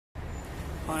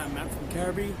Hi, I'm Matt from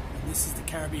Caribee, and this is the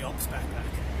Caribee Ops Backpack.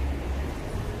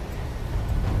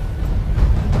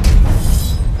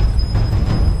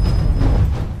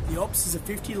 The Ops is a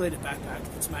 50-litre backpack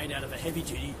that's made out of a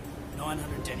heavy-duty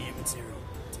 900 denier material.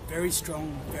 It's a very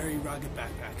strong, very rugged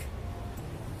backpack.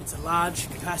 It's a large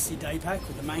capacity day pack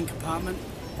with a main compartment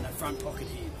and a front pocket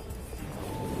here.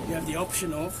 You have the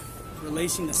option of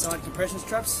releasing the side compression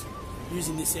straps,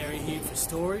 using this area here for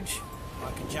storage,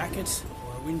 like a jacket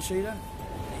or a wind cheater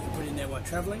that you can put in there while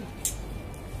travelling.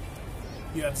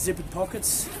 You have zippered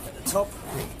pockets at the top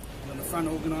and on the front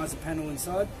organiser panel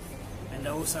inside, and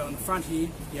also on the front here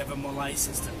you have a mollet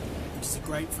system, which is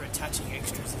great for attaching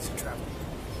extras as you travel.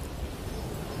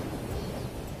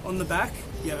 On the back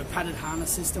you have a padded harness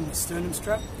system with sternum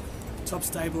strap, top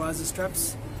stabiliser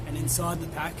straps, and inside the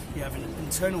pack you have an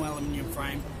internal aluminium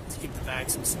frame to give the bag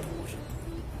some support.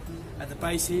 At the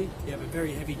base here you have a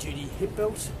very heavy duty hip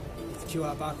belt with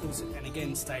QR buckles and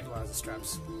again stabiliser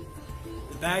straps.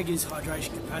 The bag is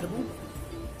hydration compatible.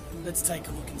 Let's take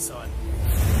a look inside.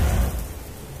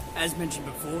 As mentioned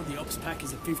before, the Ops pack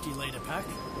is a 50-litre pack.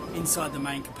 Inside the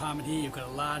main compartment here you've got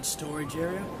a large storage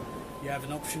area. You have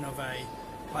an option of a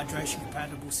hydration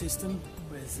compatible system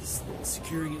with this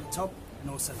securing at the top and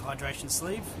also the hydration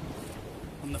sleeve.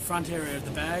 On the front area of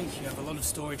the bag you have a lot of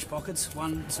storage pockets,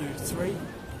 1, 2, 3, and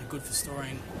are good for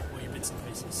storing all your bits and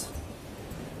pieces.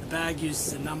 The bag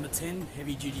uses a number 10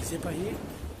 heavy duty zipper here,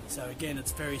 so again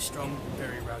it's very strong,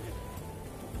 very rugged.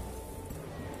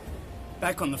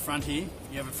 Back on the front here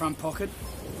you have a front pocket.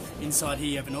 Inside here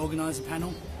you have an organiser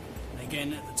panel, and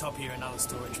again at the top here another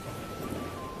storage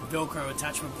pocket. The Velcro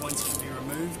attachment points can be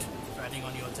removed for adding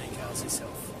on your decals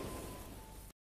yourself.